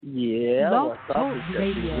Blog what's up? Talk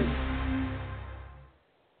Radio.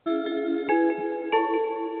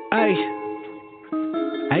 Hey,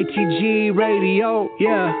 ATG Radio,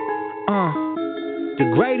 yeah. The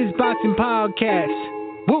greatest boxing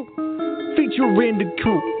podcast. Woo, featuring the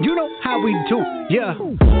crew. You know how we do, yeah.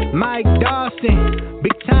 Mike Dawson,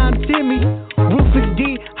 Big Time Timmy, Rufus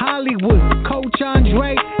D, Hollywood, Coach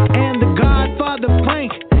Andre, and the Godfather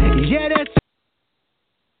Frank. Yeah, that's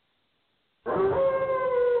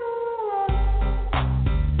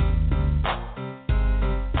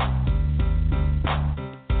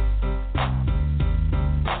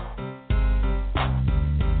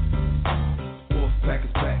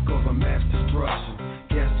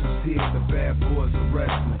the bad boys of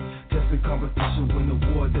wrestling. Testing competition, win the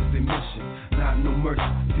war, that's their mission. Not no mercy,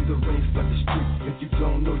 see the rings like the streets. If you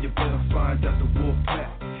don't know, you better find out the wolf pack.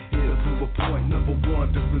 Here to prove a point, number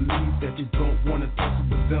one, just believe that you don't want to tussle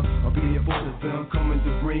with them or be able to them. Come in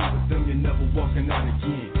the ring with them, you're never walking out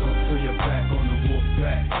again. Don't turn your back on the wolf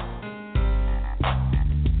pack.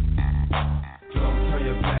 Don't turn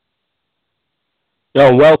your back.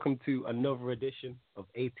 Yo, welcome to another edition of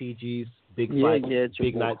ATG's Big Fight,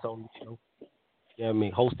 Big Nights Only Show. You know what I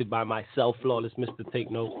mean? Hosted by myself, Flawless Mr. Take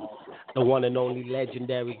Note, the one and only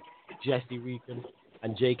legendary Jesse Reekin,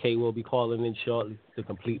 and JK will be calling in shortly to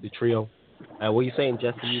complete the trio. What are you saying,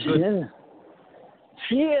 Jesse? You good?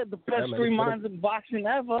 Yeah, the best three minds in boxing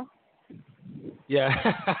ever. Yeah.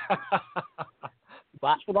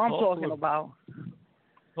 That's what I'm talking about.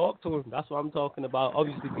 Talk to him. That's what I'm talking about.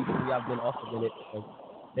 Obviously, people, we have been off a minute. So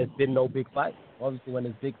there's been no big fight. Obviously, when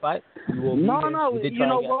there's big fight, you will be here. No. You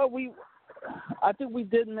know what? I think we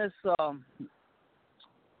did miss a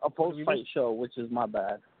post-fight show, which is my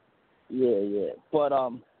bad. Yeah. But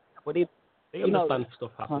they understand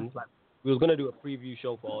stuff happens. Like, we was gonna do a preview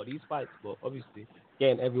show for all these fights, but obviously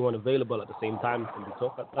getting everyone available at the same time can be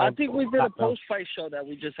tough at times. I think we did a post-fight show that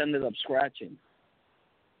we just ended up scratching.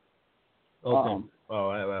 Okay.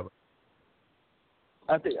 Right.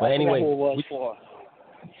 I forgot who it was for.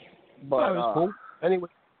 But it's cool. Anyway,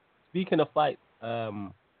 speaking of fight, I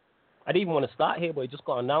didn't even want to start here, but it just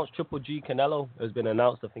got announced. Triple G Canelo has been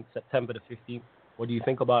announced, I think, September the 15th. What do you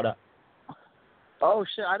think about that? Oh,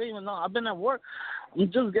 shit, I didn't even know. I've been at work. I'm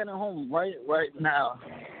just getting home right now.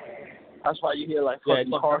 That's why you hear, like,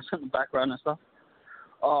 fucking cars in the background and stuff.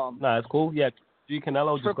 Nah, it's cool. Yeah, G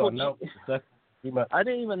Canelo just got announced. I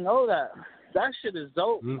didn't even know that. That shit is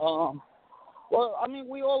dope. Mm-hmm. Well, I mean,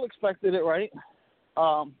 we all expected it, right?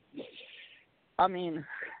 I mean,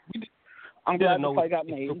 I'm glad the fight got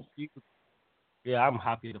made. Yeah, I'm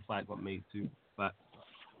happy the fight got made too. But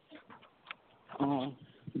I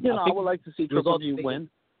would like to see Triple G win.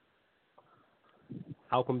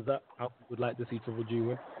 How comes that? How would like to see Triple G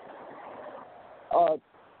win?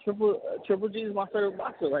 Triple G is my favorite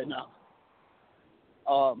boxer right now.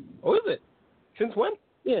 Is it? Since when?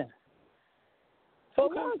 Yeah. For a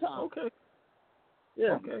long time. Okay.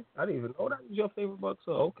 Yeah. Okay. I didn't even know that was your favorite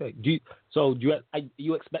boxer. Okay. Are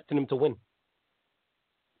you expecting him to win?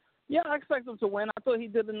 Yeah, I expect him to win. I thought he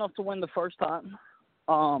did enough to win the first time.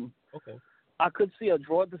 Okay. I could see a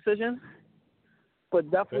draw decision, but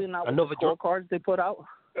definitely not with the scorecards they put out.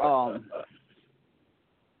 Well,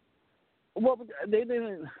 they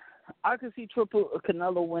didn't. I could see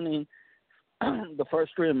Canelo winning the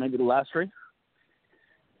first three and maybe the last three,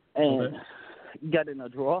 and getting a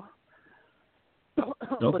draw.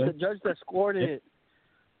 But the judge that scored it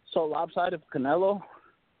so lopsided for Canelo,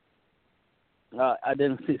 I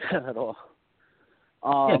didn't see that at all.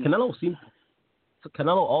 Canelo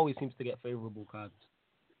always seems to get favorable cards.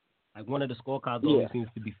 Like one of the scorecards always seems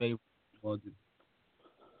to be favorable.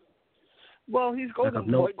 Well, he's Golden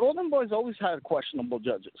Boy. Golden Boy's always had questionable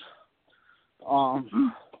judges.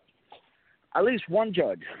 At least one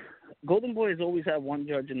judge. Golden Boy has always had one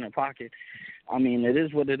judge in their pocket. I mean, it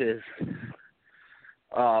is what it is.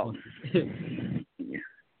 I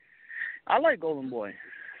like Golden Boy,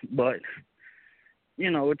 but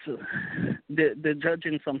it's the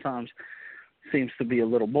judging sometimes seems to be a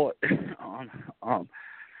little bought.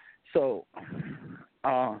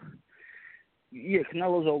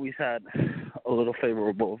 Canelo's always had a little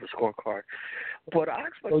favorable of a scorecard, but I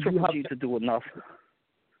expect Triple G to do enough.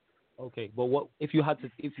 Okay, but what if you had to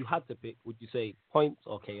pick? Would you say points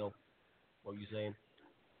or KO? What are you saying?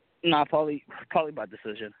 Nah, probably by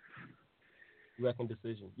decision. You reckon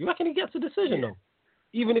decision? You reckon he gets a decision though?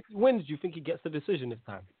 Even if he wins, do you think he gets the decision this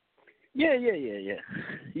time? Yeah.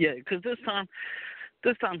 Because this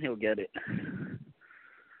time he'll get it.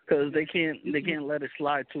 Because they can't let it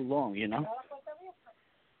slide too long, you know.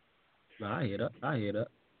 Nah, I hear that. I hear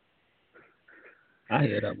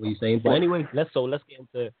that what you're saying. But anyway, let's get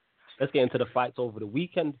into let's get into the fights over the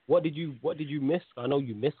weekend. What did you miss? I know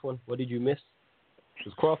you missed one. What did you miss? It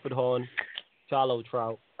was Crawford Horn, Charlo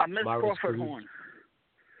Trout. I missed Mares Crawford Cruz. Horn.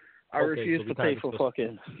 I refuse to pay for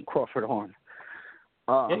fucking Crawford Horn.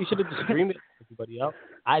 Yeah, you should have just screamed it to everybody else.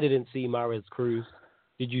 I didn't see Mares Cruz.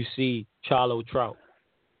 Did you see Charlo Trout?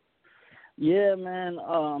 Yeah, man.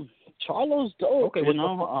 Charlo's dope. Okay, you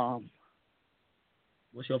know.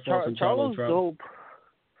 What's your thoughts on Charlo Trout? Dope.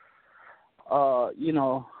 You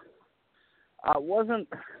know, I wasn't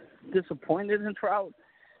disappointed in Trout.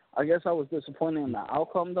 I guess I was disappointed in the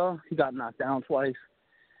outcome, though. He got knocked down twice.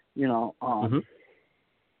 You know,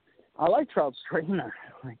 I like Trout's trainer.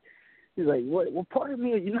 Like, he's like, what part of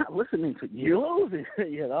me are you not listening to? You're losing,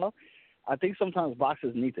 you know? I think sometimes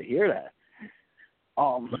boxers need to hear that.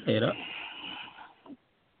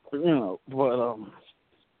 You know, but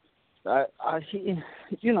I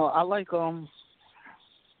like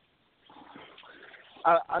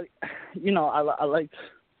I like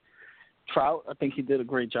Trout. I think he did a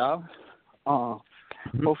great job.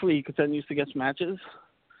 Hopefully he continues to get matches.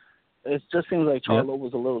 It just seems like Charlo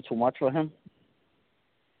was a little too much for him.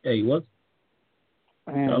 Yeah, he was.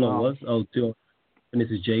 Charlo was. Oh, too. And this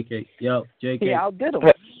is JK. Yo, JK. He outdid him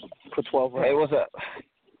for 12 rounds. Hey, what's up?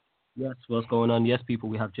 Yes, what's going on? Yes, people,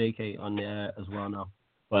 we have JK on there as well now.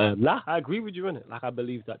 But I agree with you in it. Like, I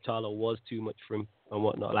believe that Charlo was too much for him and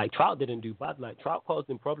whatnot. Like, Trout didn't do bad. Like, Trout caused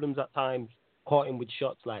him problems at times, caught him with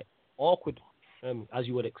shots, like, awkward, as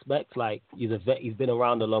you would expect. Like, he's a vet. He's been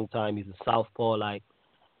around a long time. He's a southpaw. Like,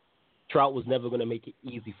 Trout was never going to make it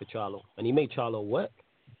easy for Charlo. And he made Charlo work.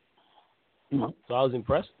 So I was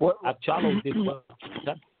impressed. Charlo did well.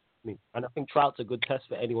 And I think Trout's a good test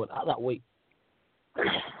for anyone at that weight.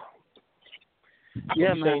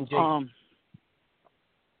 Yeah, man.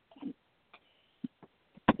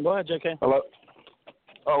 Go ahead, JK. Hello.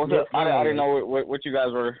 Oh, what's up? I didn't know what you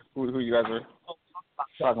guys were, who you guys were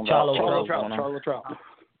talking about. Charlo Trout.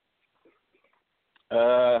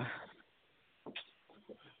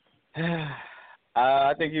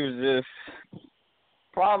 I think he was just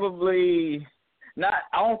probably not.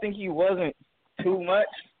 I don't think he wasn't too much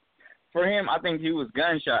for him. I think he was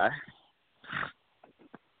gun shy.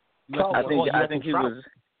 I think he was.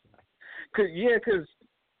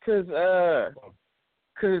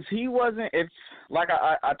 Cause he wasn't. It's like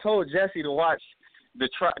I told Jesse to watch the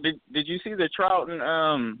Trout. Did you see the Trout and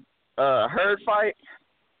Hurd fight?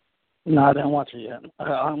 No, I didn't watch it yet.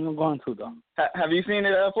 I'm going to though. Have you seen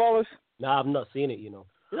it, Flawless? No, I've not seen it. You know.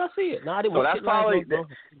 Did I see it? No, I didn't watch it. Probably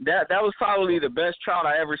that was probably the best Trout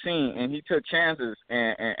I ever seen, and he took chances.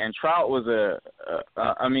 And Trout was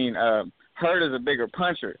Hurd is a bigger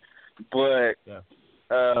puncher, but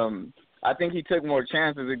I think he took more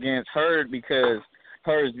chances against Hurd because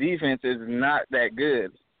Hurd's defense is not that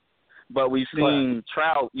good. But we've seen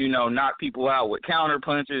Trout, knock people out with counter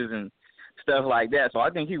punches and stuff like that. So I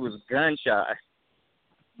think he was gun shy.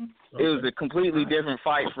 Okay. It was a completely different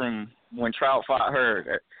fight from when Trout fought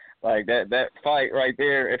Hurd. Like that fight right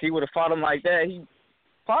there, if he would have fought him like that, he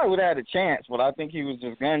probably would have had a chance. But I think he was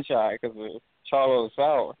just gun shy because of Charlo's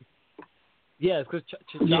power. Yeah, because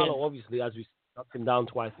Charlo, obviously, as we knocked him down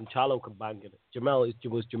twice, and Charlo can bang it.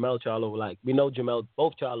 Was Jamel Charlo. Like, we know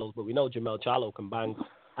both Charlos, but we know Jamel Charlo can bang,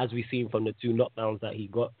 as we've seen from the 2 knockdowns that he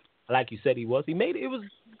got. Like you said, it was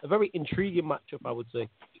a very intriguing matchup, I would say.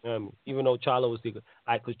 Even though Charlo was because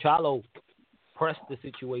Charlo pressed the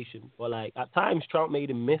situation, but like at times Trout made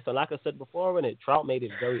him miss, and like I said before, Trout made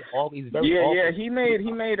it very awkward. He's very awkward. Yeah. He made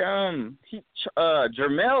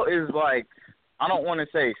Jermel is like, I don't want to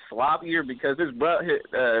say sloppier because his brother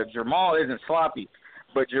Jamal isn't sloppy,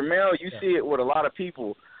 but Jermel, you see it with a lot of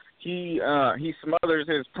people. He smothers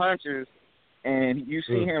his punches. And you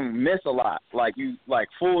see him miss a lot, like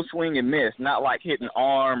full swing and miss, not like hitting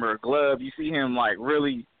arm or glove. You see him like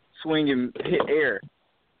really swing and hit air.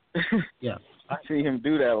 Yeah, I see him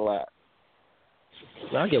do that a lot.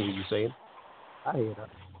 I get what you're saying. I hear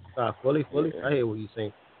that. Fully. I hear what you're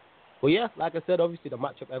saying. Well, yeah, like I said, obviously the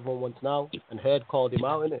matchup everyone wants now, and Hurd called him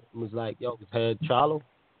out in it and was like, "Yo, it's Hurd Charlo."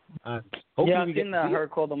 I've seen that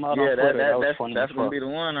Hurd called him out on Twitter. That's gonna be the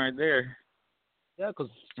one right there. Yeah,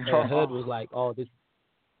 because Hurd was like, "Oh, this."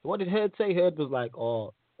 What did Hurd say? Hurd was like,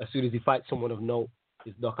 "Oh, as soon as he fights someone of note,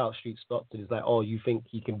 his knockout streak stops." And he's like, "Oh, you think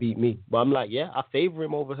he can beat me?" But I'm like, "Yeah, I favor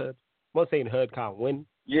him over Hurd." I'm not saying Hurd can't win.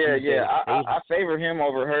 Yeah. I favor him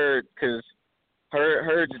over Hurd because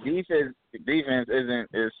Hurd's defense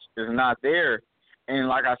is not there. And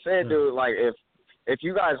like I said, dude, like if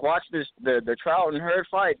you guys watch the Trout and Hurd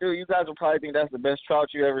fight, dude, you guys will probably think that's the best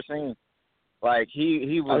Trout you ever seen. Like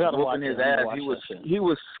he was whooping his ass. He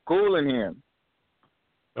was schooling him.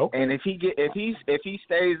 Okay. And if he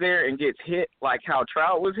stays there and gets hit like how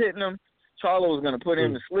Trout was hitting him, Charlo was going to put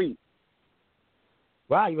him to sleep.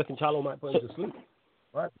 Wow, you reckon Charlo might put him to sleep?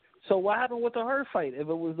 Right. So what happened with the Hurd fight? If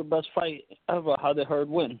it was the best fight ever, how did Hurd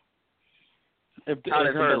win? How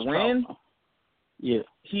did Hurd win? Yeah.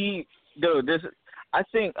 I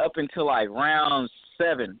think up until like round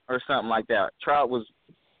 7 or something like that, Trout was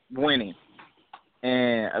winning.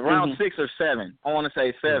 And around 6 or 7, I want to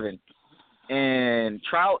say 7. And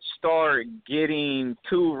Trout started getting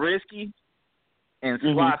too risky and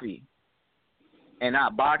sloppy and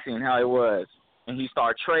not boxing how it was. And he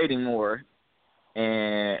started trading more.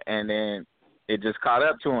 And then it just caught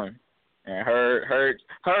up to him. And Hurd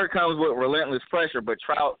comes with relentless pressure, but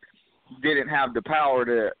Trout didn't have the power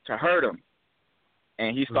to hurt him.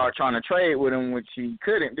 And he started trying to trade with him, which he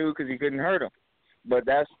couldn't do because he couldn't hurt him. But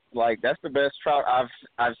that's the best Trout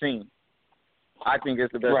I've seen. I think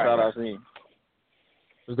it's the best Trout I've seen.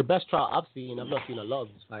 It was the best Trout I've seen. I've not seen a lot of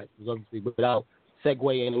this fight. It was obviously without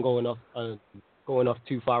segueing and going off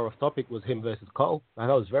too far off topic was him versus Cotto. I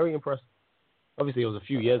thought it was very impressive. Obviously, it was a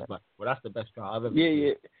few years back, but that's the best Trout I've ever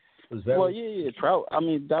seen. Yeah. Trout. I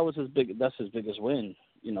mean, that's his biggest win.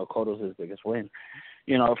 You know, Cotto's his biggest win.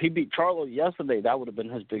 You know, if he beat Charlo yesterday, that would have been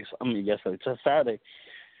his biggest. I mean, yesterday, just Saturday,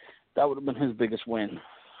 that would have been his biggest win.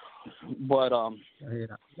 But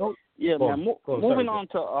moving on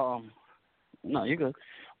to no, you're good.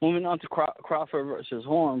 Moving on to Crawford versus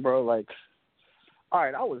Horn, bro. Like, all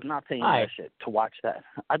right, I was not paying that shit to watch that.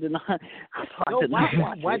 I did not.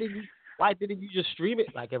 Why didn't you just stream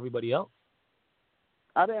it like everybody else?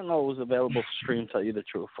 I didn't know it was available for stream. Tell you the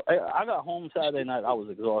truth, I got home Saturday night. I was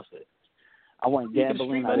exhausted. I went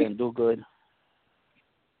gambling. I didn't do good.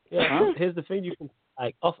 Yeah, here's the thing: you can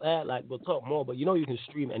like off air, like we'll talk more, but you know you can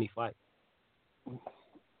stream any fight.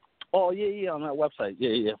 Oh yeah, on that website.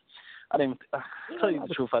 Yeah. I didn't tell you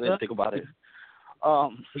the truth. I didn't think about it.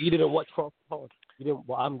 But you didn't watch Crawford Horn. You didn't.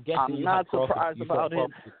 Well, I'm guessing. I'm not surprised about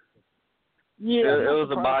it. Yeah, it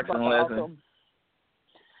was a boxing lesson.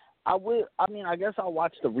 I guess I'll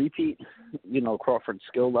watch the repeat. You know, Crawford's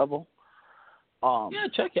skill level.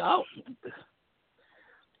 Check it out.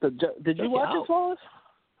 Did you watch it, Wallace?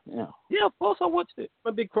 Yeah, of course I watched it.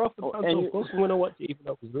 I'm a big Crawford fan, so of course I'm gonna watch it even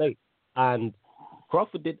though it was late. And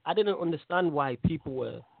Crawford did. I didn't understand why people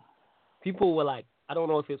were like, I don't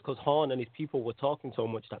know if it's because Horn and his people were talking so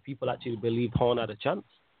much that people actually believed Horn had a chance.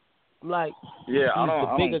 I'm like,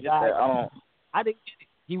 I didn't get it.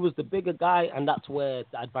 He was the bigger guy, and that's where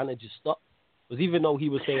the advantages stopped. Because even though he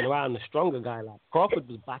was staying around the stronger guy, like Crawford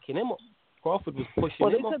was backing him up. Crawford was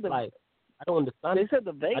pushing him up. Like, I don't understand. They said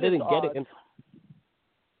the Vegas I didn't get it.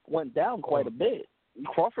 Went down quite a bit.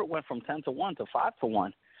 Crawford went from 10-1 to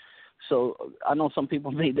 5-1. So I know some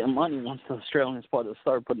people made their money once the Australians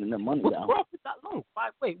started putting their money down. Crawford that long?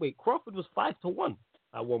 Wait. Crawford was 5-1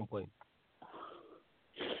 at one point.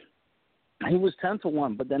 He was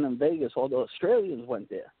 10-1, but then in Vegas, all the Australians went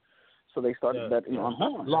there, so they started betting on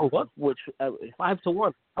Horn. Long what? Which 5-1. I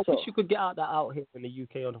wish you could get that out here in the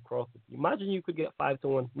UK on Crawford. Imagine you could get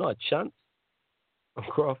 5-1. Not a chance on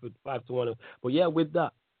Crawford 5-1. But yeah, with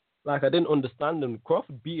that, like I didn't understand him.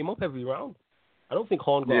 Crawford beat him up every round. I don't think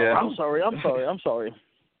Horn got around. I'm sorry. I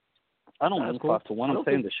don't mean 5-1. I'm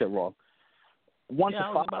saying this shit wrong. 1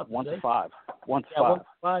 to 5. 1 to 5. 1 to 5. 1 to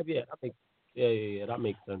 5. Yeah, I think. Yeah, that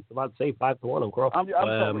makes sense. I'm about to say 5-1 on Crawford. I'm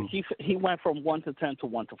sorry. He went from 1 to 10 to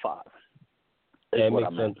 1 to 5. Yeah, it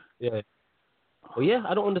makes sense. Yeah. Well, yeah,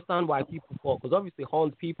 I don't understand why people fought, because obviously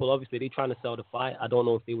Horn's people, they're trying to sell the fight. I don't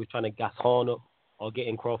know if they were trying to gas Horn up or get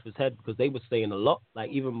in Crawford's head, because they were saying a lot.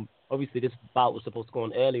 Like, even, obviously, this bout was supposed to go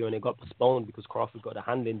on earlier, and it got postponed because Crawford got a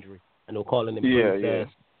hand injury, and they were calling him princess,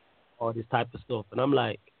 all this type of stuff. And I'm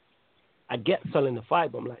like, I get selling the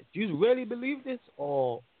fight, but I'm like, do you really believe this?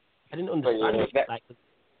 Or I didn't understand it.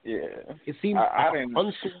 It seemed uncertain.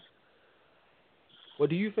 What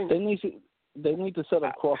do you think? They need to set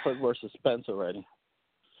up Crawford versus Spence already.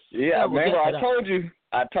 Yeah, remember I told you.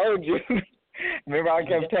 Remember I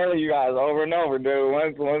kept telling you guys over and over, dude.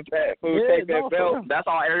 Once that fool take that belt, that's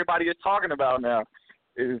all everybody is talking about now.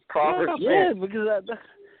 Is Crawford Spence. Yeah, because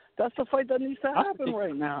that's the fight that needs to happen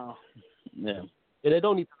right now. Yeah, they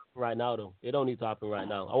don't need to happen right now though. They don't need to happen right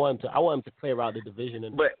now. I want him to clear out the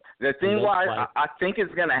division. But the thing why I think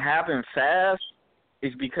it's gonna happen fast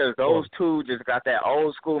is because those two just got that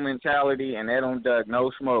old school mentality and they don't duck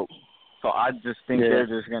no smoke. So I just think they're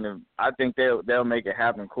just gonna. I think they'll make it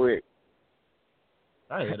happen quick.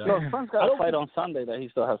 I hear that. No, Spence got a fight on Sunday that he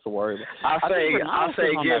still has to worry about. I'll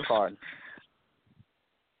say give card.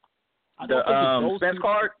 The Spence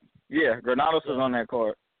card. Yeah, Granados is on that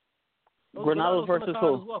card. Granados versus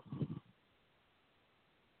who?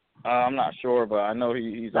 I'm not sure, but I know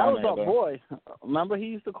he's that on was there. Our though. boy. Remember he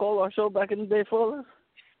used to call our show back in the day for us?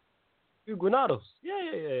 Granados.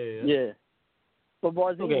 Yeah. Yeah. But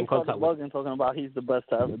Barzini started bugging, talking about he's the best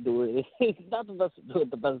to ever do it. He's not the best to do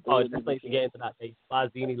it, the best to do it. Oh, it's definitely to get into that.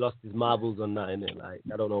 Barzini lost his marbles on that, innit? Like,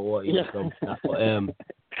 I don't know what he was done with that. But,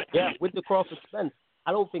 yeah, with the Crawford Spence,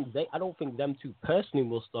 I don't think them two personally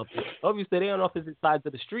will stop it. Obviously, they're on opposite sides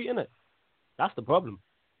of the street, innit? That's the problem.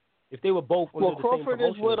 If they were both under the same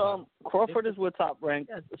promotion, Crawford is with Top Rank.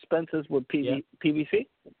 Spence is with PBC.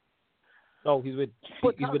 No, he's with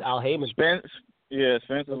Al Heyman. Spence is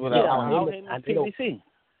with Al Heyman and PBC.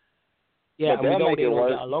 Yeah, but they'll make it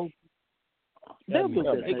work. They'll do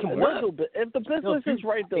business. It can work. If the business is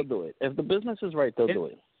right, they'll do it. If the business is right, they'll do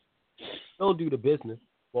it. They'll do the business,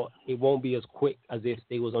 but it won't be as quick as if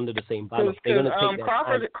they was under the same banner. They're gonna take their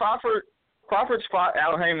time. Crawford's fought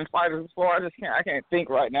Al Heyman's fighters before. I can't think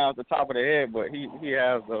right now at the top of the head, but he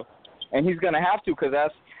has though, and he's gonna have to because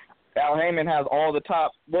Al Heyman has all the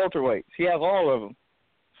top welterweights. He has all of them.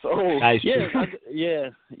 So yeah,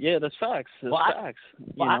 that's facts. Facts.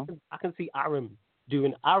 I can see Arum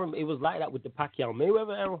doing Arum. It was like that with the Pacquiao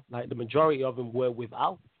Mayweather era. Like the majority of them were with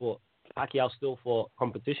Al, but Pacquiao still fought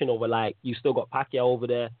competition over. Like you still got Pacquiao over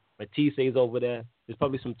there, Matisse's over there. There's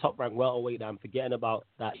probably some top ranked welterweight that I'm forgetting about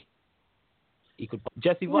that. He could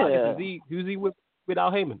Jesse Vargas. Who's he with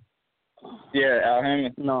Al Heyman? Yeah, Al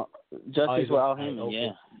Heyman. No, Jesse's with Al Heyman.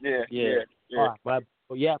 Okay. Yeah. Right,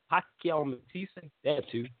 but yeah, Pacquiao and Matisse, they're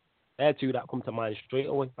two that come to mind straight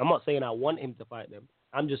away. I'm not saying I want him to fight them.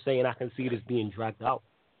 I'm just saying I can see this being dragged out.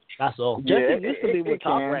 That's all. Jesse used to be with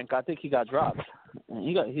Top Rank. I think he got dropped.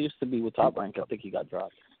 He used to be with Top Rank. I think he got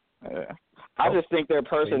dropped. Yeah. I just think their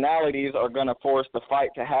personalities are gonna force the fight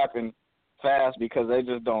to happen fast because they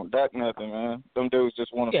just don't duck nothing, man. Them dudes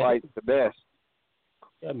just want to fight the best.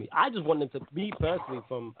 Yeah, I just want them to, me personally,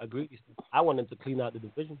 from Agreed, I want them to clean out the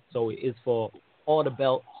division. So it is for all the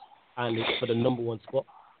belts and it's for the number one spot.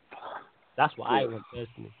 That's what I want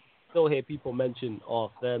personally. Still hear people mention,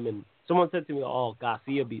 Thurman. Someone said to me,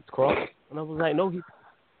 Garcia beats Crawford. And I was like, no, he.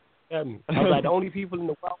 I was like, the only people in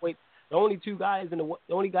the welterweight, the only guy in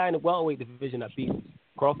the welterweight division that beats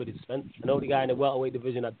Crawford is Spence. And the only guy in the welterweight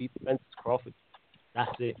division that beats Spence is Crawford.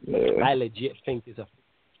 That's it. I legit think it's a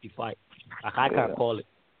 50 fight. Like, I can't call it.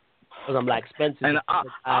 Because I'm like, Spence is... And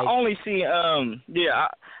I only see,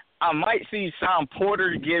 I might see Sam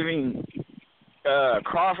Porter giving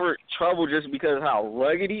Crawford trouble just because of how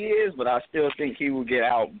rugged he is, but I still think he will get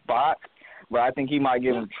outboxed. But I think he might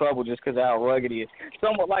give him trouble just because of how rugged he is.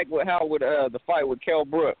 Somewhat like how the fight with Kell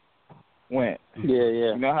Brook went. Yeah.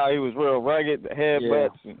 You know how he was real rugged, the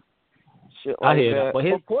headbutts and shit like I hear that.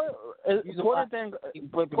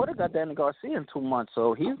 But Porter got Danny Garcia in 2 months,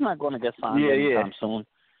 so he's not going to get signed anytime soon.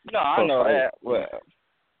 No, I know that. Well,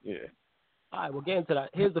 yeah. All right, we'll get into that.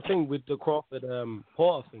 Here's the thing with the Crawford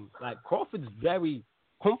Porter thing. Like, Crawford's very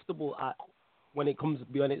comfortable when it comes to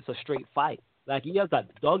being it's a straight fight. Like, he has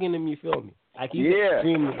that dog in him, you feel me? Like, he's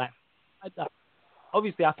extremely, like that.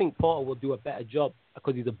 Obviously, I think Porter will do a better job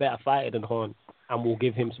because he's a better fighter than Horn and will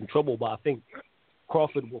give him some trouble. But I think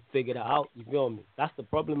Crawford will figure that out, you feel me? That's the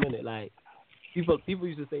problem in it. Like, people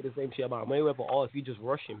used to say the same shit about Mayweather, if you just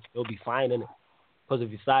rush him, he'll be fine in it because of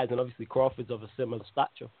his size. And obviously, Crawford's of a similar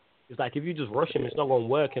stature. It's like if you just rush him, it's not going to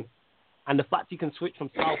work. And the fact he can switch from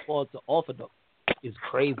southpaw to orthodox is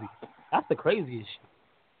crazy. That's the craziest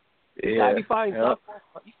shit. Yeah. He fought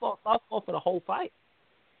southpaw for the whole fight.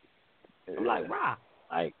 I'm like, rah.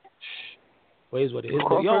 Like, where's what it is.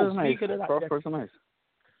 Crawford's nice. Crawford's nice.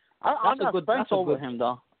 I got Spence over him,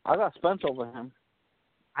 though. I got Spence over him.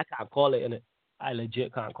 I can't call it, innit? I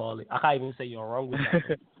legit can't call it. I can't even say you're wrong with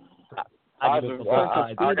that. I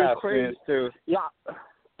got Spence, too. Yeah.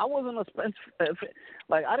 I wasn't a Spence.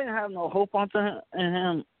 Like, I didn't have no hope onto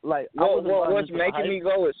him. Like, what's making me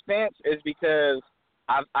go with Spence is because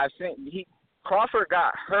I think Crawford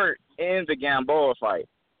got hurt in the Gamboa fight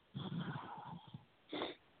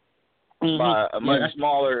by a much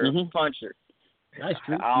smaller puncher. That's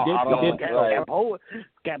true.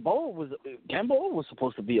 Gamboa was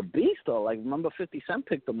supposed to be a beast, though. Like, remember 50 Cent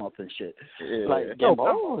picked him up and shit. Yeah. Like,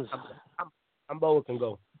 Gamboa can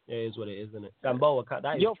go. Yeah, it is what it is, isn't it? Gamboa can't.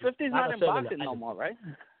 50's not in boxing no more, right?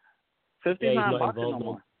 50's not in boxing no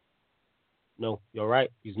more. No, you're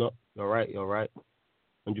right. He's not. You're right.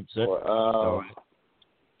 100%.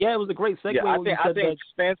 Yeah, it was a great segue. Yeah, I think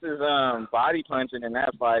Spence's body punching in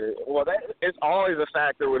that fight it's always a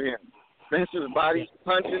factor with him. Spence's body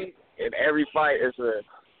punching in every fight is a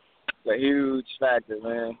huge factor,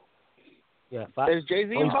 man. Yeah, is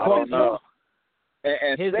Jay-Z in boxing?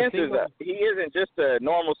 And Spence he isn't just a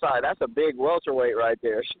normal size. That's a big welterweight right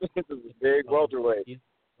there. Spence is a big welterweight.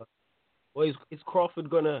 Well, is Crawford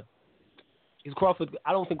gonna? Is Crawford?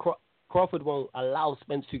 I don't think Crawford won't allow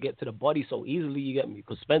Spence to get to the body so easily. You get me?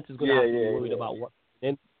 Because Spence is gonna have to be worried about what.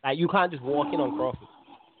 And like you can't just walk in on Crawford,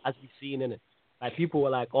 as we've seen in it. Like people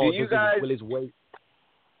were like, "Oh, will his weight?"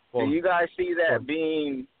 Do you guys see that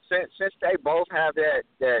being since they both have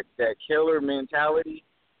that killer mentality?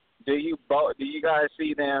 Do you guys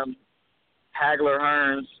see them Hagler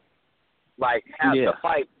Hearns like have the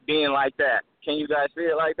fight being like that? Can you guys see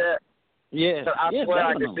it like that? Yeah, I swear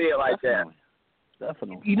I can see it like that.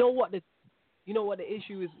 Definitely. You know what the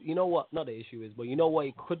issue is? You know what? Not the issue is, but you know what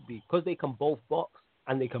it could be because they can both box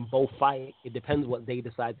and they can both fight. It depends what they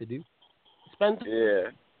decide to do.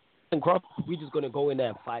 Spencer and Crawford, we just gonna go in there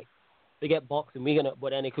and fight. They get boxed and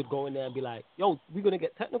but then they could go in there and be like, "Yo, we're gonna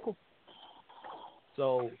get technical."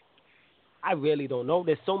 So I really don't know.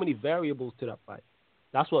 There's so many variables to that fight.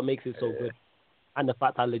 That's what makes it so good. And the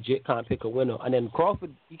fact I legit can't pick a winner. And then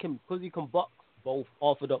Crawford, he can box both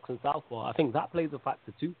orthodox and southpaw. I think that plays a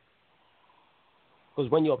factor too. Because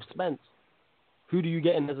when you're Spence, who do you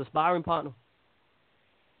get in as a sparring partner?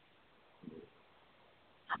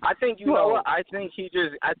 I think know what? I think he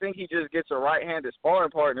just gets a right-handed sparring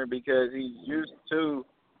partner because he's used to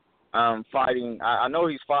fighting. I know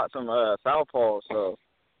he's fought some southpaw, so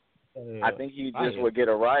I think he just would get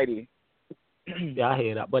a righty. Yeah, I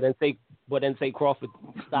hear that. But then say Crawford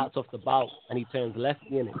starts off the bout and he turns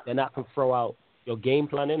lefty in it. Then that can throw out your game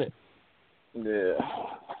plan in it. Yeah,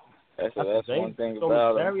 that's one thing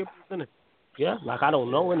about it. In it. Yeah, like I don't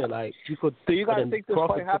know in it. Like you could. Do you guys think this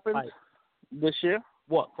fight happens this year?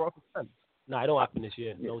 What Crawford? No, it don't happen this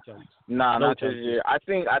year. No chance. Nah, not this year. I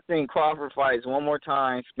think Crawford fights one more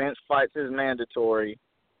time. Spence fights his mandatory,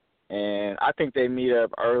 and I think they meet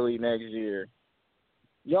up early next year.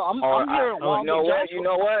 Yo, I'm hearing You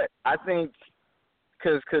know what? I think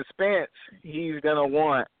because Spence, he's gonna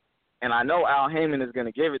want, and I know Al Heyman is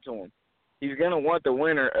gonna give it to him. He's gonna want the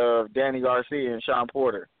winner of Danny Garcia and Sean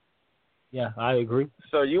Porter. Yeah, I agree.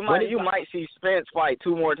 So you might see Spence fight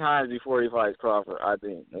 2 more times before he fights Crawford. I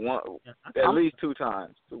think at least 2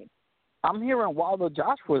 times. I'm hearing Wilder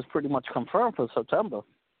Joshua is pretty much confirmed for September.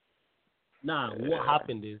 Nah, what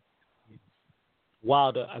happened is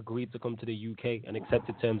Wilder agreed to come to the UK and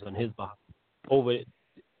accepted terms on his behalf. Over it,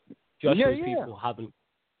 Joshua's people haven't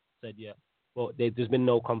said yet. Well, there's been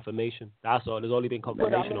no confirmation. That's all. There's only been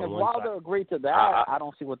confirmation on one side. If Wilder agreed to that, I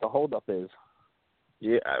don't see what the holdup is.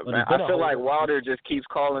 Yeah, man, I feel like Wilder just keeps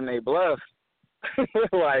calling they bluff.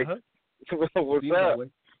 Like, what's up?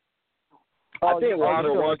 I think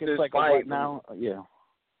Wilder wants this fight now. Yeah.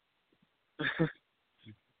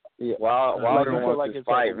 Yeah. Wilder wants this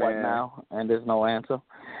fight, man. Now, and there's no answer.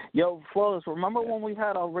 Yo, Flawless, remember when we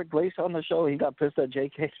had Rick Glacier on the show? He got pissed at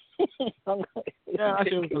JK. Yeah,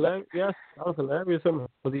 actually, it was hilarious. Yes, that was hilarious.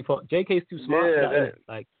 Because he thought JK's too smart for that, innit?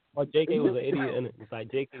 Like, JK was an idiot, innit? It's like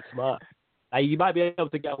JK's smart. Like, you might be able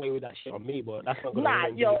to get away with that shit on me, but that's not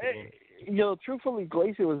going to Yo, truthfully,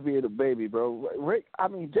 Glacier was being a baby, bro. Rick, I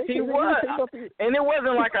mean, JK... He was. And it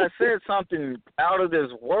wasn't like I said something out of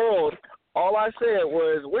this world. All I said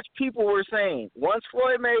was, which people were saying, once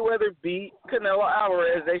Floyd Mayweather beat Canelo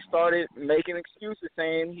Alvarez, they started making excuses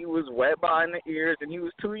saying he was wet behind the ears and he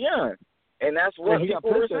was too young. And that's what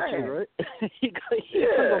people were saying. Right?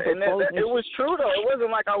 And it was true, though. It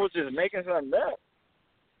wasn't like I was just making something up.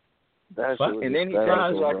 And then he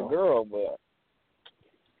turned like a girl, but...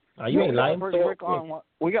 you ain't lying.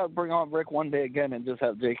 We got to bring on Rick one day again and just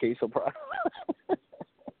have JK surprise.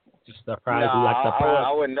 Just surprise you like surprise.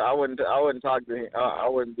 I wouldn't talk to him. I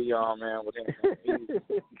wouldn't be on, man, with him.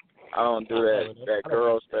 I don't do that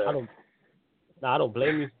girl stuff. I don't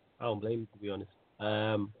blame you. To be honest.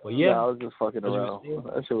 But yeah, I was just fucking around.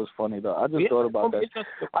 That shit was funny though. I just thought about that.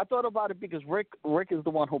 I thought about it because Rick is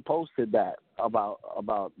the one who posted that about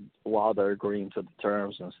Wilder agreeing to the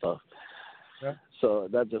terms and stuff. Yeah. So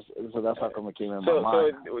that's how come it came in my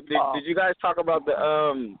mind. So did you guys talk about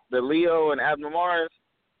the Leo and Abner Mares?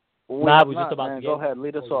 Nah, we're just about to go ahead,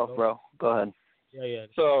 lead us off, bro. Go ahead. Yeah.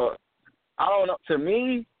 So I don't know. To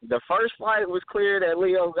me, the first fight was clear that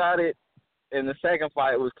Leo got it. In the second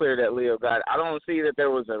fight, it was clear that Leo got it. I don't see that there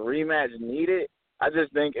was a rematch needed. I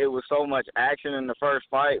just think it was so much action in the first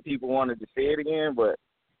fight, people wanted to see it again. But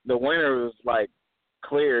the winner was, like,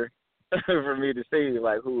 clear for me to see,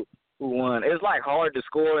 like, who won. It's, like, hard to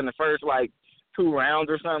score in the first, like, 2 rounds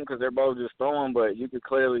or something because they're both just throwing. But you could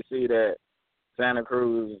clearly see that Santa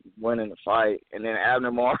Cruz winning the fight. And then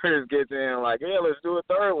Abner Mares gets in like, yeah, let's do a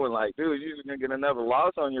third one. Like, dude, you're just going to get another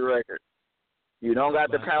loss on your record. You don't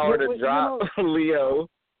got the power to drop Leo.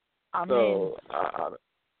 I mean,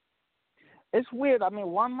 it's weird. I mean,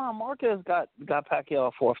 Juan Marquez got Pacquiao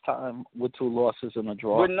a fourth time with 2 losses and a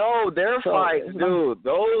draw. But no, their fights, dude,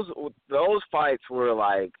 those fights were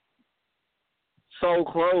like so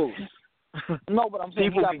close. No, but I'm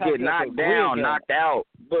saying people could get knocked down, knocked out.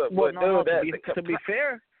 But to be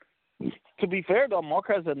fair, though,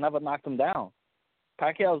 Marquez had never knocked him down.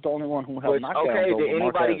 Pacquiao's the only one who held knockdowns. Okay, did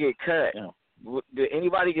anybody get cut? Yeah. Did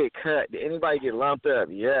anybody get cut? Did anybody get lumped up?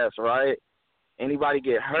 Yes, right? Anybody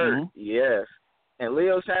get hurt? Mm-hmm. Yes. And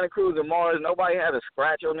Leo Santa Cruz and Mars, nobody had a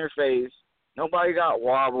scratch on their face. Nobody got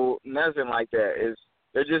wobbled. Nothing like that.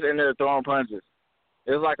 They're just in there throwing punches.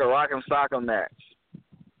 It's like a rock'em sock'em match.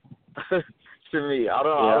 To me, I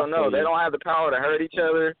don't know. They don't have the power to hurt each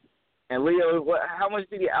other. And Leo, how much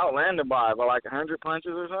did he outland him by? By like 100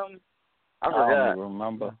 punches or something? I forgot. I don't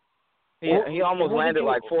remember. He almost landed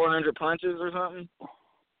like 400 punches or something.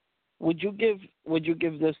 Would you give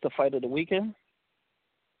this the fight of the weekend?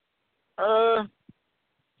 I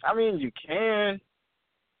mean, you can.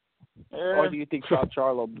 Yeah. Or do you think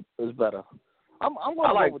Charlo is better? I'm going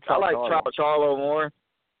to go with Trout. I like Charlo more.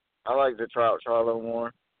 I like the Charlo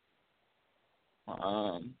more.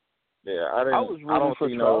 Yeah, I don't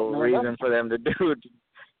see no reason for them to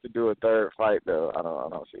do a third fight though. I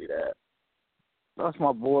don't see that. That's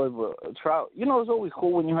my boy, but Trout. You know, it's always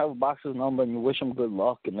cool when you have a boxer's number and you wish him good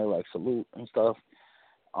luck and they're like salute and stuff.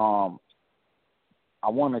 I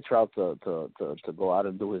wanted Trout to go out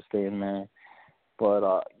and do his thing, man.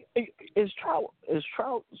 But is Trout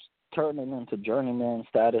turning into journeyman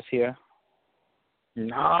status here?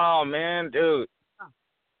 No, man, dude.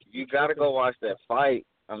 You gotta go watch that fight.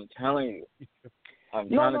 I'm telling you. I'm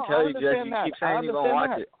trying to tell you, Jess. You keep saying you're gonna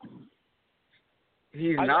watch it.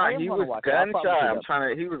 He's not. He was gun shy.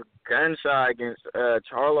 He was gun shy against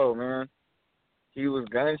Charlo, man. He was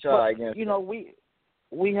gun shy against. You know, we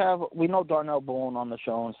know Darnell Boone on the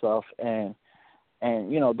show and stuff, and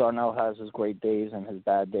you know Darnell has his great days and his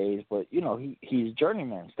bad days, but you know he's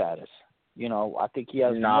journeyman status. You know, I think he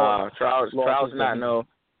has. Trout's not no.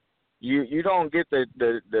 You don't get the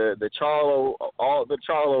Charlo, all the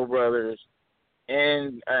Charlo brothers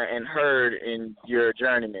and Hurd in your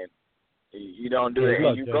journeyman. You don't do it.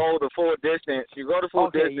 And you go the full distance. You go the full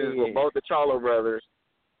distance with both the Charlo brothers,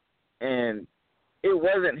 and it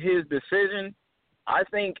wasn't his decision. I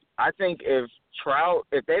think if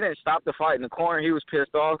they didn't stop the fight in the corner, he was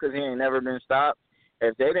pissed off because he ain't never been stopped.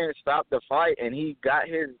 If they didn't stop the fight and he got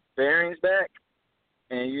his bearings back,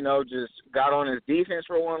 and, you know, just got on his defense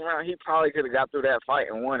for one round, he probably could have got through that fight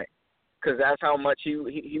and won it. Because that's how much he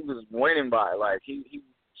was winning by. Like, he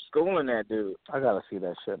schooling that dude. I got to see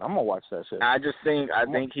that shit. I'm going to watch that shit. I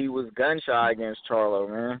think he was gun-shy against Charlo,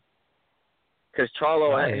 man. Because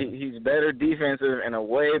Charlo, he's better defensive and a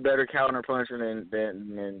way better counter-puncher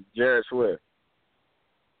than Jared Swift.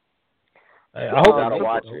 Hey, I hope you got to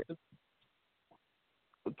watch it.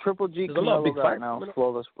 Triple G Canelo right now,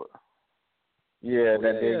 flawless. Yeah,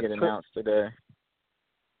 that did get announced today.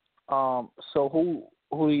 So who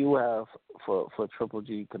do you have for Triple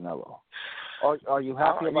G Canelo? Are you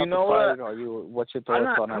happy about the fight? What's your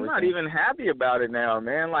thoughts on everything? I'm not even happy about it now,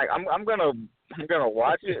 man. Like I'm gonna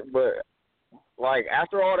watch it, but like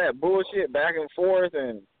after all that bullshit back and forth,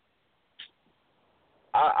 and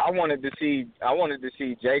I wanted to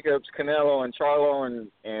see Jacobs, Canelo, and Charlo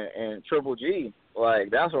and Triple G. Like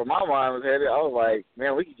that's where my mind was headed. I was like,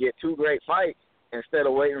 man, we could get 2 great fights instead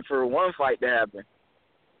of waiting for one fight to happen.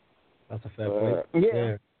 That's a fair point.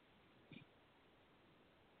 Yeah.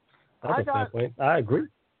 That's a fair point. I agree.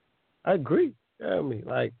 Yeah, I mean,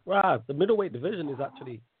 like, wow, the middleweight division is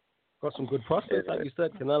actually got some good prospects. Like you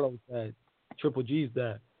said, Canelo's there, Triple G's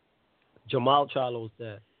there, Jamal Charlo's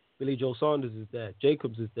there, Billy Joe Saunders is there,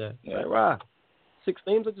 Jacobs is there. Yeah. Like, wow, 6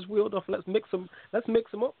 names I just wheeled off. Let's mix them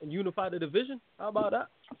up and unify the division. How about that?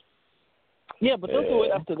 Yeah, but they'll do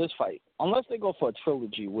it after this fight, unless they go for a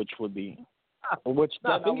trilogy, which would be. If they go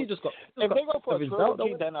for a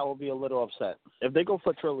trilogy, then I will be a little upset. If they go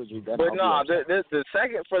for a trilogy, then I'll be upset. The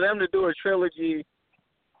second for them to do a trilogy,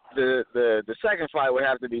 the second fight would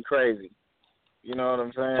have to be crazy. You know what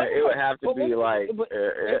I'm saying? It would have to be like.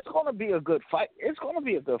 It's going to be a good fight. It's going to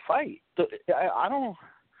be a good fight. It's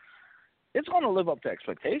going to live up to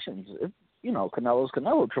expectations. You know, Canelo's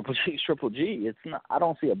Canelo, Triple G's Triple G. It's not. I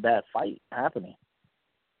don't see a bad fight happening.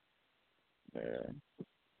 Yeah.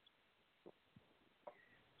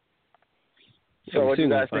 So what do you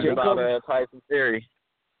guys think about Tyson Fury?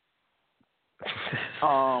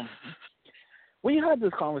 We had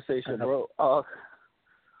this conversation, bro. I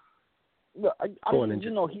mean, you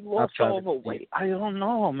know, he lost overweight. I don't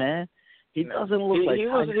know, man. He doesn't look like he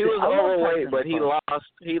was overweight, but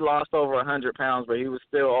he lost over 100 pounds, but he was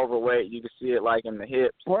still overweight. You could see it like in the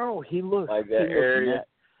hips. Bro, he looked like that area.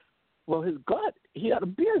 Well, his gut, he had a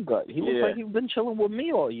beer gut. He looks like he's been chilling with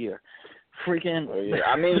me all year. Freaking. Oh, yeah.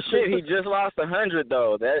 I mean, shit, he just lost 100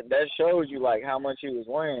 though. That shows you like how much he was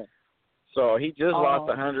weighing. So he just lost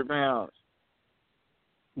 100 pounds.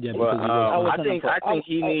 Yeah, but I think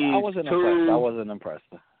he needs I wasn't impressed.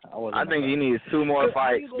 I think he needs 2 more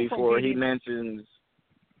fights before he mentions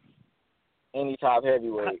any top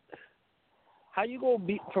heavyweight. How you go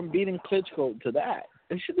from beating Klitschko to that?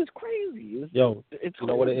 This shit is crazy. It's you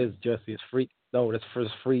know what it is, Jesse? It's free. No, that's for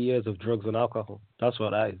 3 years of drugs and alcohol. That's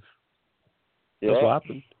what that is. Yeah. That's what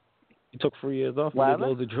happened. He took 3 years off and did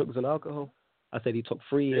loads of drugs and alcohol. I said he took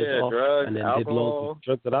 3 years off and then did loads of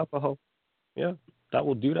drugs and alcohol. Yeah, that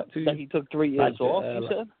will do that to you. That he took 3 years off, you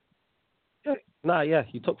said?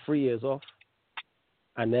 He took 3 years off,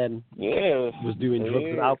 and then was doing drugs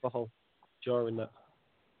and alcohol during that.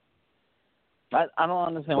 I don't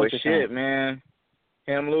understand what you're saying. Shit, man.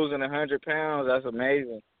 Him losing 100 pounds, that's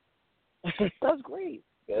amazing. That's great.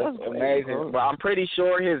 That's amazing. Great. But I'm pretty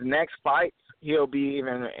sure his next fights, he'll be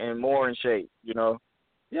even more in shape, you know?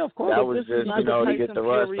 Yeah, of course. That was just, to get the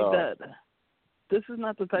rust off. This is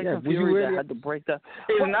not the Tyson Fury that had to break that.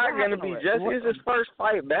 It's not going to be just his first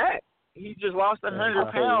fight back. He just lost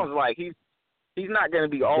 100 pounds. Like, he's not going to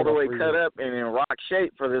be all the way cut up and in rock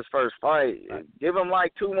shape for this first fight. Give him,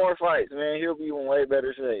 like, 2 more fights, man. He'll be in way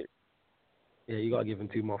better shape. Yeah, you got to give him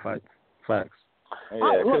 2 more fights. Facts.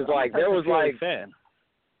 Yeah, because, like, there was, like,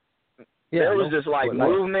 there was just, like,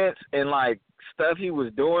 movements and, like, stuff he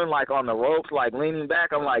was doing, like, on the ropes, like, leaning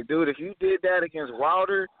back. I'm like, dude, if you did that against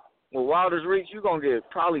Wilder, with Wilder's reach, you're going to get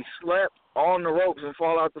probably slept on the ropes and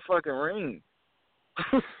fall out the fucking ring.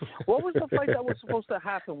 What was the fight that was supposed to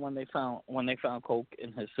happen when they found coke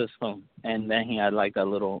in his system, and then he had like that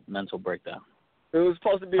little mental breakdown? It was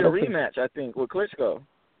supposed to be a rematch, I think, with Klitschko.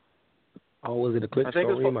 Oh, was it a Klitschko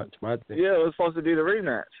rematch? Yeah, it was supposed to be the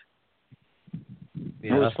rematch.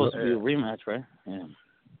 Yeah, it was supposed to be a rematch, right? Yeah.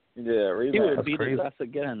 Yeah, rematch. He would beat his ass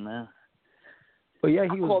again, man. But yeah,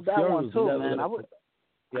 he called that one too, man.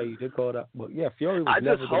 Yeah, you did call that. But yeah, Fury was I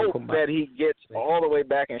never just hope that he gets all the way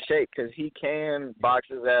back in shape because he can box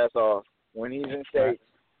his ass off. When he's in shape,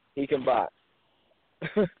 he can box.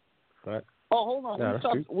 Right. Oh, hold on. Yeah,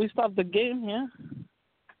 we stopped the game here.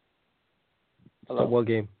 Hello? Stop what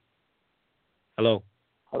game? Hello?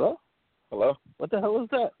 Hello? Hello? What the hell is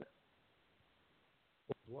that?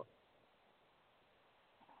 What?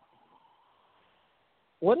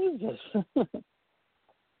 What is this? What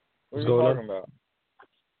are you talking about?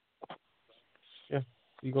 Yeah,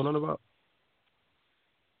 what you going on about?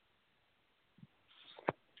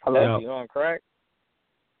 Hello? You on crack?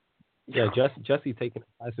 Yeah, Jesse taking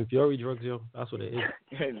Tyson Fury drugs, yo. That's what it is.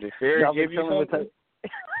 Did Fury give you something?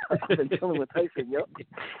 I've been chilling with Tyson, yo.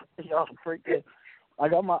 Y'all freaking. I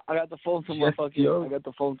got the phone to my fucking. I got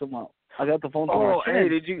the phone to my. Oh, hey,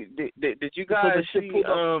 did you guys see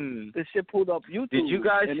this shit pulled up YouTube? Did you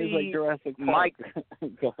guys see like Jurassic Mike?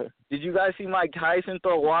 Did you guys see Mike Tyson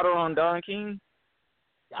throw water on Don King?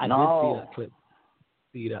 I did see that clip.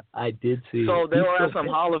 See that? I did see. So they were at some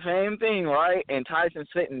Hall of Fame thing, right? And Tyson's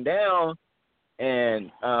sitting down,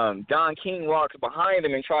 and Don King walks behind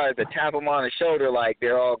him and tries to tap him on the shoulder like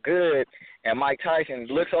they're all good. And Mike Tyson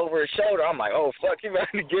looks over his shoulder. I'm like, oh fuck, you about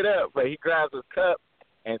to get up? But he grabs his cup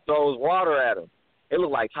and throws water at him. It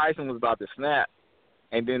looked like Tyson was about to snap.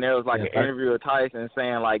 And then there was like an interview of Tyson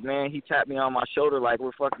saying like, man, he tapped me on my shoulder like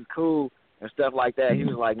we're fucking cool and stuff like that. He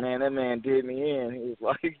was like, man, that man did me in. He was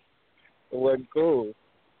like, it wasn't cool.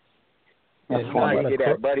 That's why you get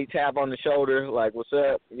that buddy tap on the shoulder, like, what's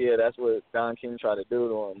up? Yeah, that's what Don King tried to do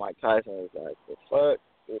to him. Mike Tyson was like, the fuck?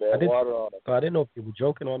 Threw that water on him. I didn't know if you were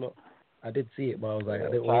joking or not. I did see it, but I was like,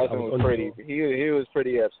 I didn't Tyson was pretty. He was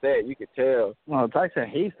pretty upset. You could tell. Well, Tyson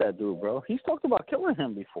hates that dude, bro. He's talked about killing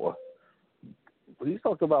him before. He's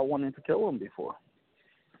talked about wanting to kill him before.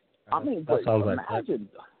 I mean, but imagine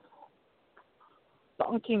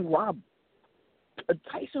Don King robbed.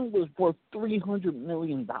 Tyson was worth $300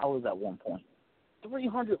 million at one point.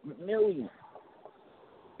 $300 million.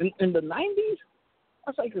 In the 90s,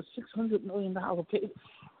 that's like a $600 million pay.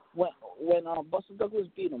 When Buster Douglas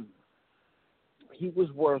beat him, he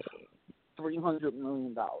was worth $300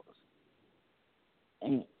 million.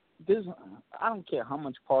 And I don't care how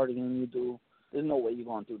much partying you do, there's no way you're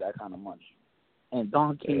going through that kind of money. And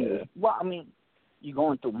Don King, well, I mean, you're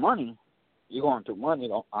going through money.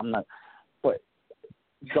 Though. I'm not, but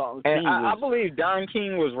Don King. And I believe Don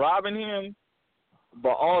King was robbing him, but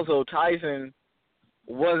also Tyson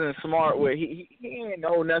wasn't smart with he ain't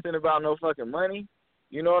know nothing about no fucking money.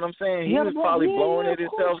 You know what I'm saying? He was probably blowing it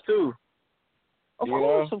himself too. Of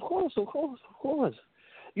course.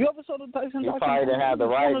 You ever saw the Tyson documentary? He probably didn't have the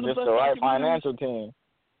right financial team.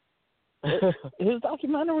 His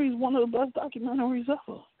documentary is one of the best documentaries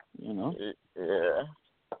ever. You know. Yeah.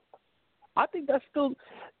 I think that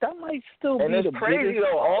might still be the biggest. And it's crazy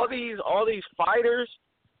though. All these fighters,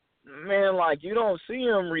 man, like you don't see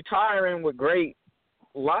them retiring with great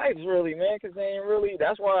lives, really, man, because they ain't really.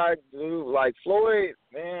 That's why I do like Floyd,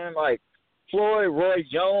 man, like Floyd, Roy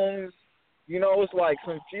Jones. You know, it's like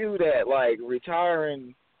some few that like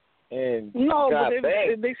retiring and got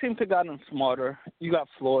back. They seem to have gotten smarter. You got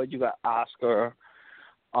Floyd, you got Oscar.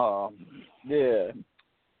 Yeah.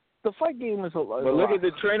 The fight game is a lot. But look at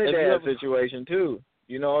the Trinidad situation too.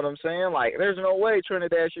 You know what I'm saying? Like, there's no way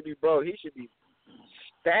Trinidad should be broke. He should be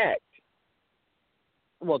stacked.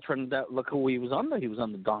 Well, Trinidad, look who he was under. He was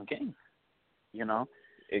under Don King. You know.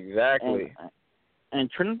 Exactly.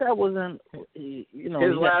 And Trinidad wasn't. You know,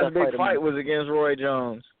 his last big fight was against Roy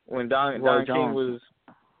Jones when Don King was.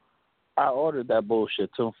 I ordered that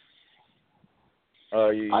bullshit too.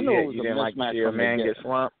 Oh, you didn't like to see a man get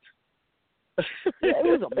slumped. Yeah,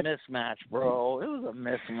 it was a mismatch, bro. It was a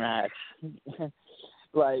mismatch.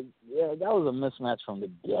 Like, yeah, that was a mismatch from the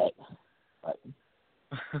get. Like,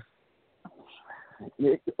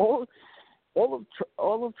 yeah, all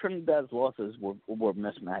of Trinidad's losses were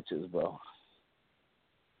mismatches, bro.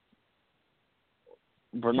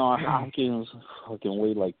 Bernard Hopkins fucking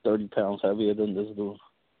weighed like 30 pounds heavier than this dude.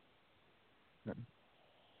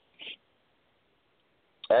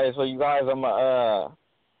 Hey, so you guys,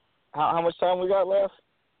 how much time we got left?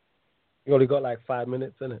 You only got like 5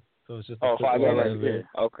 minutes in it, so it's just 5 minutes.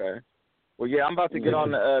 Yeah. Okay. Well, yeah, I'm about to get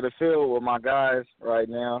on the field with my guys right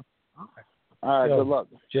now. Okay. All right. Good luck,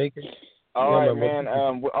 Jake. All right, man.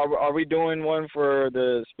 Are we doing one for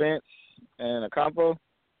the Spence and a compo?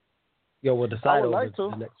 Yo, we'll decide over like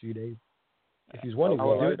the next few days. If he's wanting,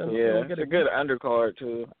 we'll do it. Then we'll get it's a good undercard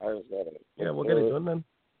too. We'll get it done then.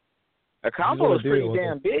 A compo is pretty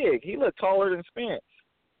damn big. He looked taller than Spence.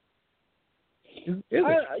 But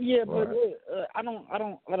I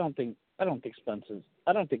don't think Spence's.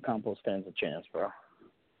 I don't think Compo stands a chance, bro.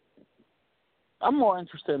 I'm more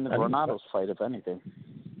interested in the Granados fight, if anything.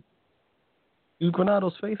 Who's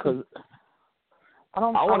Granados face? Because I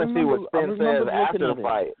want to see what Spence says after the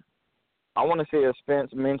fight. I want to see if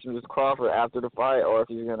Spence mentions Crawford after the fight, or if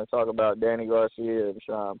he's going to talk about Danny Garcia and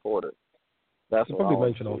Sean Porter. That's what probably I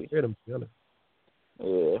want mention all three of them, to be honest.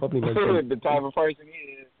 Yeah. Probably mention the type of person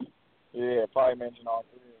he is. Yeah, probably mention all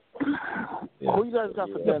three. Yeah. Who you guys got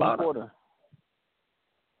for Danny Porter?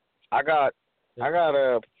 I got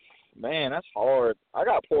man, that's hard. I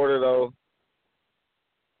got Porter though.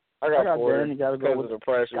 I got Porter. Danny. Gotta go with the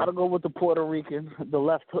pressure. Gotta go with the Puerto Rican, the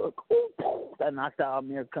left hook. Ooh, that knocked out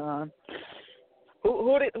Amir Khan.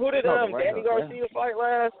 Who did Danny Garcia fight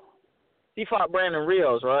last? He fought Brandon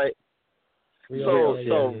Rios, right?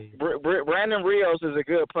 Brandon Rios is a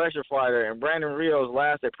good pressure fighter, and Brandon Rios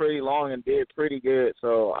lasted pretty long and did pretty good.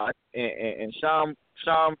 So and Sean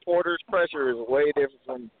Porter's pressure is way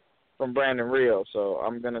different from Brandon Rios. So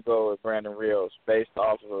I'm gonna go with Brandon Rios with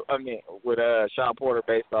Sean Porter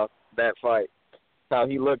based off that fight, how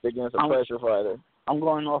he looked against a pressure fighter. I'm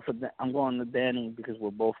going to Danny because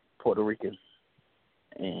we're both Puerto Rican.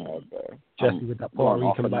 And Jesse with that Puerto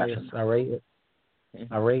Rican bias, I rate it.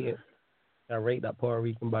 I rate that Puerto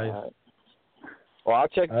Rican bias. Right. Well, I'll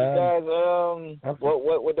check you guys.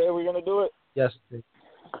 What day are we gonna do it? Yes.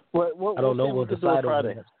 What I don't know. We'll decide on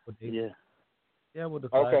Friday. Yeah, we'll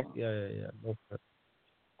decide. Okay. Yeah. No.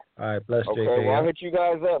 All right, bless Okay, JK. Well, I'll hit you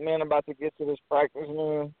guys up, man. I'm about to get to this practice,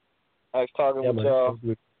 man. Nice talking with y'all.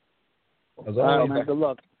 All right, man. Good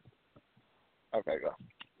luck. Okay, go.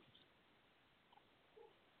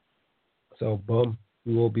 So, boom.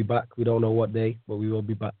 We will be back. We don't know what day, but we will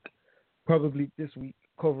be back. Probably this week,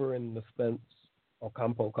 covering the Spence or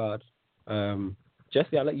Campo card.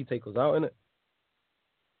 Jesse, I'll let you take us out, innit?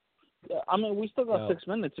 Yeah, I mean, we still got 6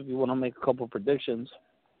 minutes if you want to make a couple predictions.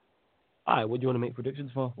 All right, what do you want to make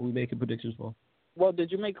predictions for? What are we making predictions for? Well,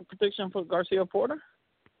 did you make a prediction for Garcia Porter?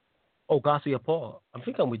 Oh, Garcia Porter. I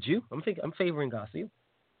think I'm with you. I'm favoring Garcia,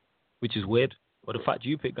 which is weird. But the fact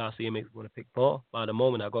you pick Garcia makes me want to pick Porter. But at the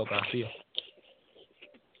moment, I got Garcia.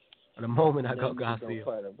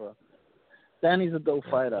 Danny's a dope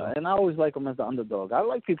fighter, and I always like him as the underdog. I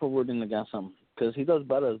like people rooting against him because he does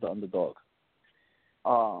better as the underdog.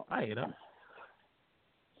 I hear that.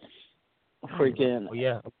 Freaking. Oh,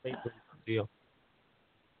 yeah, I'm favoring Garcia.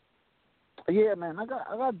 Yeah, man, I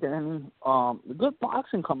got Danny. Good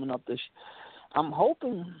boxing coming up I'm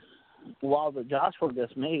hoping Wilder Joshua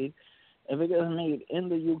gets made. If it gets made in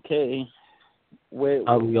the UK, where you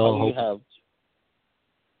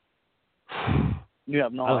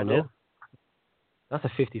have no idea. Know. That's a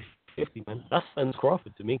 50-50, man. That sends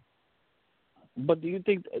Crawford to me. But do you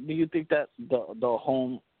think that the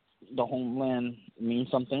homeland means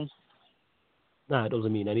something? Nah, it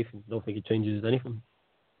doesn't mean anything. I don't think it changes anything.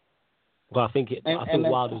 Well, I think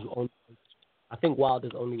Wilder's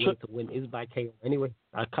only way to win is by KO anyway.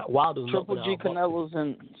 Wilder's Triple G and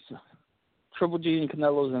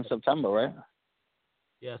Canelo's in September, right?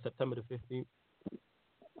 Yeah, September the 15th.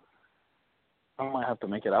 I might have to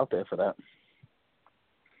make it out there for that.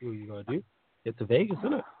 What you gotta do? Get to Vegas,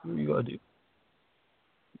 innit? What you gotta do?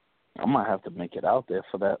 I might have to make it out there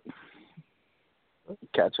for that.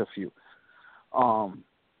 Catch a few.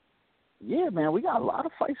 Yeah, man, we got a lot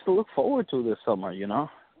of fights to look forward to this summer, you know?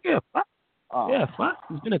 Yeah, fine.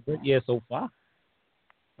 It's been a good year so far.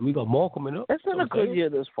 And we got more coming up. It's been a good year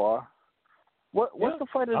this far. What's the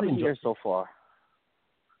fight of the year so far?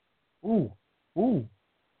 Ooh. For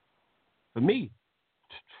me,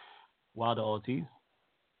 Wilder Ortiz.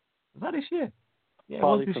 Was that this year? Yeah,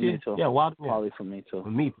 probably this for year. Me too. Yeah, Wilder. Probably for me too. For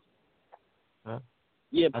me. Huh?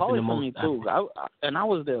 Yeah, probably for me too. I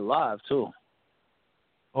was there live too.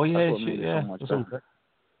 Oh yeah, that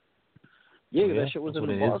shit was in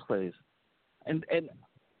the Barclays. And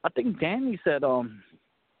I think Danny said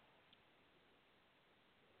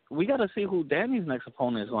we got to see who Danny's next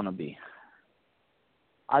opponent is going to be.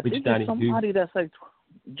 I think it's somebody that's like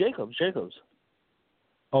Jacobs.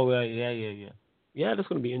 Oh yeah. Yeah, that's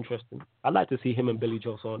going to be interesting. I'd like to see him and Billy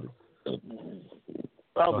Joe Saunders. Or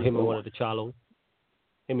him and one of the Charlo.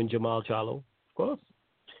 Him and Jamal Charlo, of course.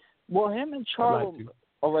 Well, him and Charlo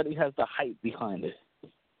already has the hype behind it.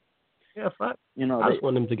 Yeah, fact. You know, I just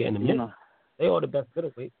want them to get in the mix. They are the best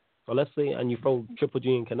middleweight. So let's say, and you throw Triple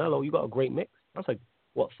G and Canelo, you got a great mix. That's like,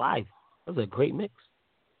 5? That's a great mix.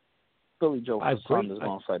 Billy Joe Saunders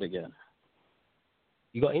going to fight again.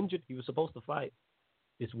 He got injured. He was supposed to fight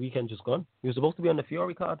this weekend, just gone. He was supposed to be on the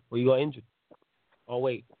Fury card, but he got injured. Oh,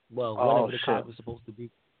 wait. Well, whenever the card was supposed to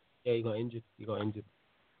be. Yeah, he got injured.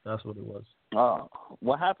 That's what it was.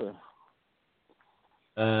 What happened?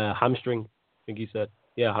 Hamstring, I think he said.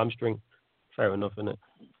 Yeah, hamstring. Fair enough, innit?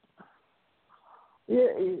 Yeah,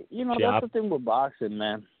 you know, that's the thing with boxing,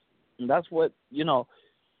 man. And that's what, you know,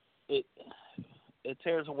 it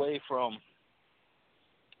tears away from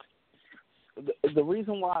the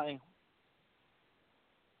reason why.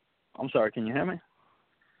 I'm sorry, can you hear me?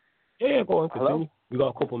 Yeah, go on, continue. Hello? We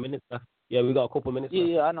got a couple minutes left. Yeah, we got a couple minutes left.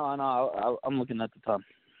 Yeah, I know. I'm looking at the time.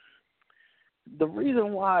 The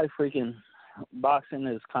reason why freaking boxing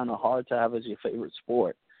is kind of hard to have as your favorite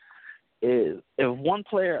sport is if one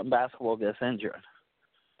player in basketball gets injured,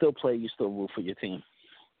 still play, you still root for your team.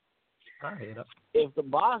 I hear that. If the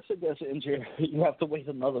boxer gets injured, you have to wait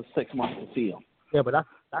another 6 months to see him. Yeah, but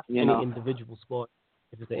that's any individual sport.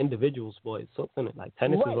 If it's an individual sport, it sucks, isn't it? Like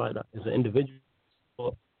tennis is like that. It's an individual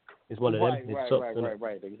sport. It's one of them.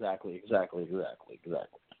 Right. Exactly. So,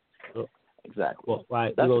 exactly. Well,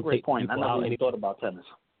 right, that's a great point. I never even thought about tennis.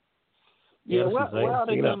 Yeah, we're out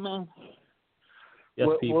of here, man. Yes,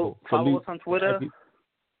 people. Follow us on Twitter.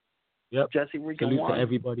 Jesse Salute Rican1. to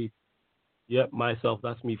everybody. Yep, myself,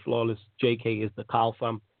 that's me, Flawless. JK is the Kyle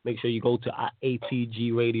fam. Make sure you go to our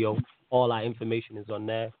ATG Radio. All our information is on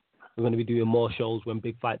there. We're going to be doing more shows when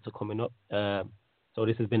big fights are coming up. So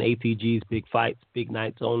this has been ATG's Big Fights, Big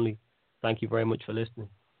Nights Only. Thank you very much for listening.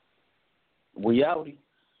 We outie.